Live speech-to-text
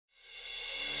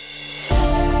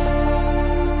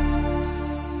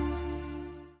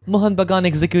Mohun Bagan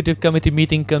Executive Committee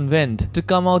meeting convened to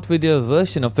come out with their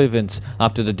version of events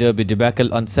after the derby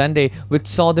debacle on Sunday, which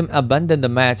saw them abandon the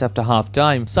match after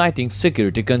half-time, citing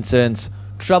security concerns.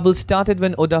 Trouble started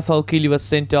when Oda Faukili was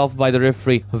sent off by the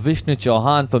referee Vishnu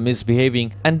Chauhan for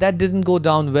misbehaving, and that didn't go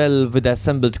down well with the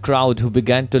assembled crowd, who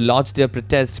began to lodge their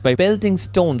protests by pelting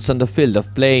stones on the field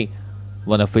of play,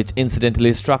 one of which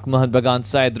incidentally struck Mohun Bagan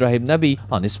side Rahim Nabi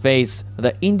on his face.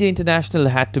 The India international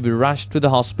had to be rushed to the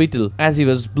hospital as he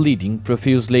was bleeding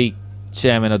profusely.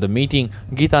 Chairman of the meeting,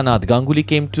 Geetanath Ganguly,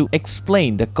 came to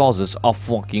explain the causes of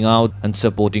walking out and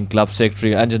supporting club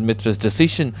secretary Anjan Mitra's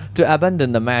decision to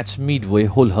abandon the match midway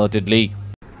wholeheartedly.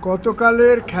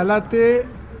 গতকালের খেলাতে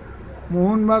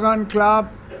Mohun Bagan club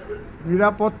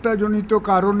নিরাপত্তাজনিত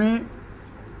কারণে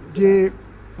যে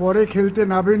পরে খেলতে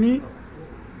নামেনি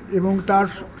এবং তার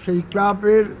সেই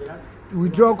ক্লাবের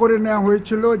উইথড্র করে নেওয়া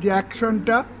হয়েছিল যে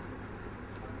অ্যাকশনটা,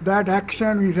 that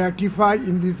action we ratify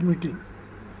in this meeting.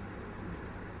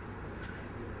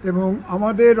 এবং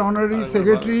আমাদের অনারি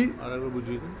সেক্রেটারি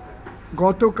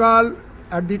গতকাল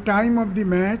at the time of the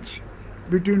match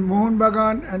between Mohun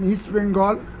Bagan and East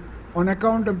Bengal, on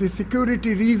account of the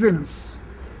security reasons,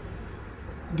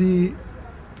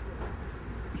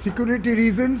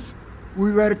 we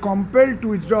were compelled to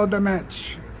withdraw the match,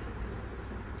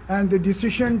 and the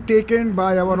decision taken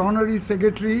by our honorary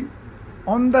secretary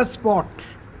on the spot,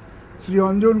 Sri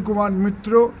Anjan Kumar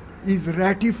Mitra, is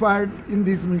ratified in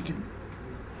this meeting.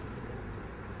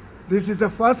 This is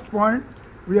the first point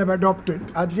we have adopted.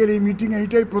 Ajker ei meeting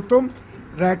eitai prothom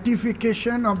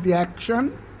ratification of the action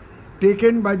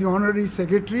taken by the honorary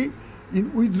secretary in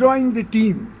withdrawing the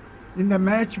team in the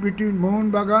match between Mohun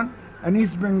Bagan and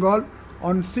East Bengal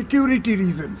on security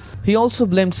reasons. He also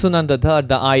blamed Sunanda Dhar,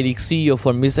 the I-League CEO,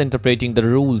 for misinterpreting the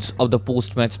rules of the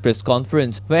post-match press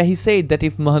conference, where he said that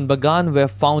if Mohun Bagan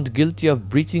were found guilty of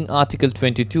breaching Article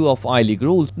 22 of I-League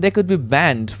rules, they could be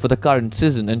banned for the current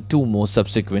season and 2 more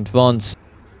subsequent ones.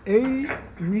 এই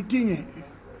মিটিংয়ে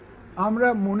আমরা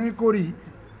মনে করি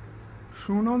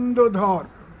সুনন্দ ধর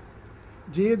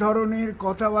যে ধরনের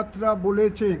কথাবার্তা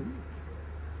বলেছেন,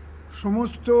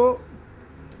 সমস্ত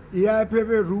AIFF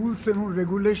এর রুলস এবং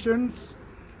রেগুলেশনস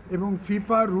এবং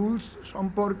ফিফা রুলস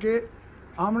সম্পর্কে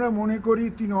আমরা মনে করি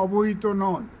তিনি অবহিত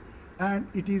নন, and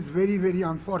it is very, very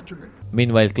unfortunate.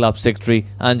 Meanwhile, club secretary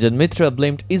Anjan Mitra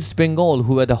blamed East Bengal,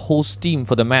 who were the host team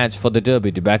for the match, for the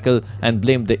derby debacle and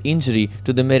blamed the injury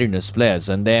to the Mariners players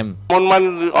and them. Mohun Bagan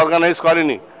organise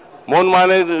করেনি।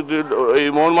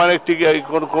 মোহনবাগানের ঠিক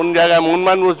কোন জায়গায়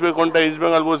মোহনবাগান বসবে, কোনটা east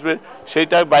Bengal বসবে,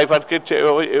 সেইটা bifurcate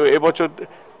এবছর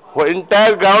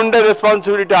এন্টায়ার গ্রাউন্ডের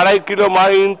রেসপন্সিবিলিটি 2.5 কিলো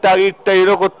ইটটা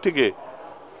এরকম থেকে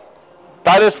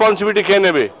তার রেসপন্সিবিলিটি কে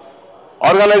নেবে?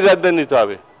 অর্গানাইজারদের নিতে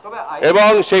হবে। এবং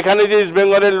সেখানে যে ইস্ট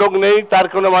বেঙ্গলের লোক নেই তার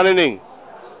কোনো মানে নেই।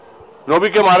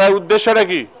 নবীকে মারার উদ্দেশ্যটা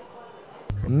কি?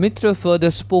 Mitra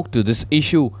further spoke to this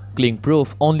issue, claiming proof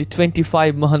only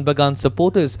 25 Mohun Bagan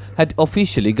supporters had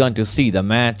officially gone to see the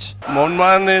match.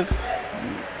 মোহনবাগানের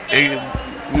এই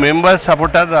মেম্বার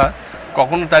সাপোর্টাররা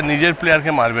কখনো তার নিজের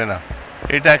প্লেয়ারকে মারবে না,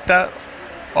 এটা একটা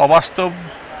অবাস্তব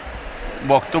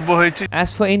বক্তব্য হয়েছে। As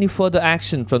for any further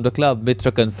action from the club,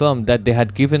 Mitra confirmed that they had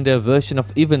given their version of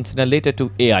events in a letter to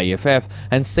AIFF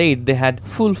and said they had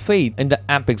full faith in the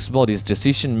apex body's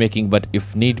decision making, but if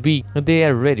need be, they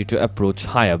are ready to approach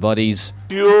higher bodies.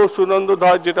 Sunanda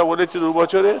ধর যেটা বলেছে 2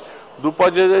 বছরের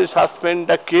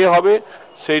সাসপেন্ডটা কে হবে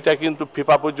সেইটা কিন্তু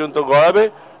FIFA পর্যন্ত গড়াবে,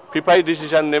 ফিফাই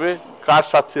decision নেবে কার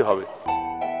শাস্তি হবে।